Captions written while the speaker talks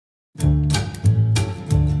God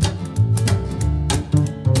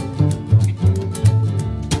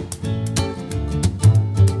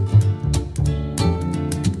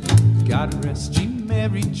rest ye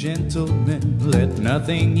merry gentlemen, let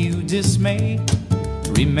nothing you dismay.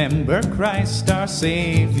 Remember Christ our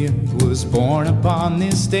Savior was born upon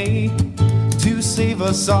this day to save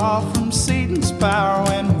us all from Satan's power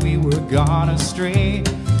when we were gone astray.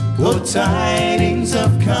 Oh, tidings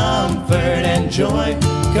of comfort and joy,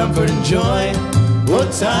 comfort and joy. Oh,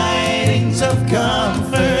 tidings of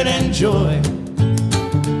comfort and joy.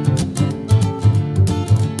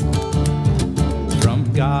 From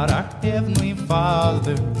God our Heavenly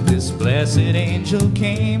Father, this blessed angel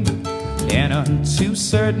came, and unto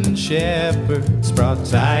certain shepherds brought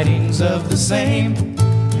tidings of the same,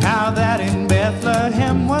 how that in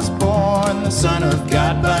Bethlehem was born the Son of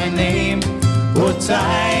God by name. Oh,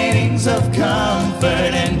 tidings of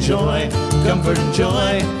comfort and joy, comfort and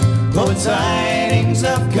joy. Oh, tidings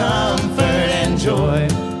of comfort and joy.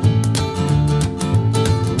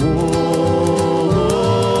 Oh,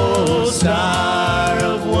 star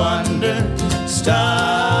of wonder,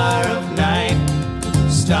 star of night,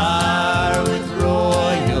 star with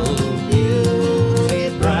royal beauty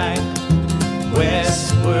bright,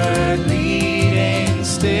 westward leading,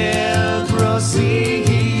 still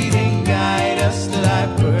proceeding, guide us to thy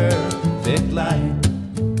perfect light.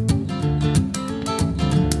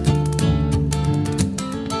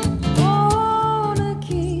 Born a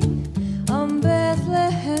king on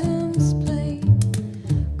Bethlehem's plain,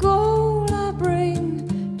 gold I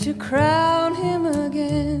bring to crown him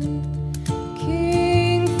again,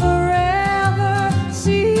 King forever,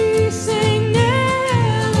 ceasing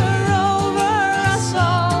never over us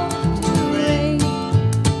all to reign.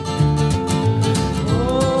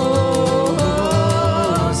 Oh,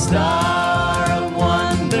 star of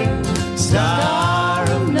wonder, star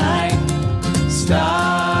of night,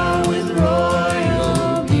 star with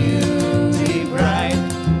royal beauty bright,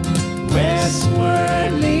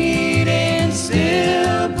 westward leading,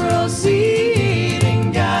 still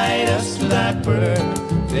proceeding, guide us to thy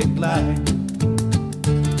perfect light.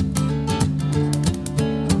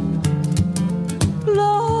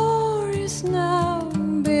 Glorious now,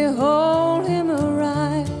 behold him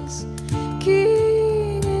arise,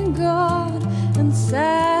 King and God and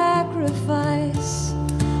sacrifice.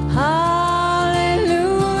 Hallelujah,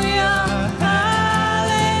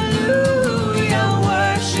 hallelujah,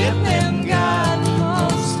 worship him, God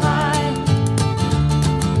most high.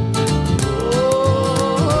 Oh,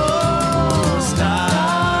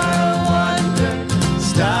 star of wonder,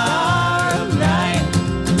 star of night,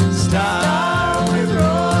 star with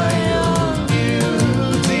royal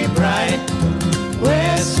beauty bright,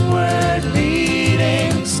 westward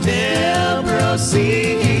leading, still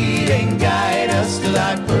proceeding, guide us to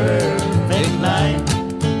thy perfect light.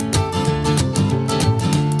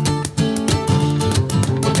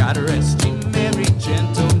 God rest ye merry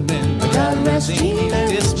gentlemen, God rest ye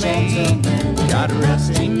merry dismay. God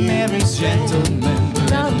rest ye merry gentlemen,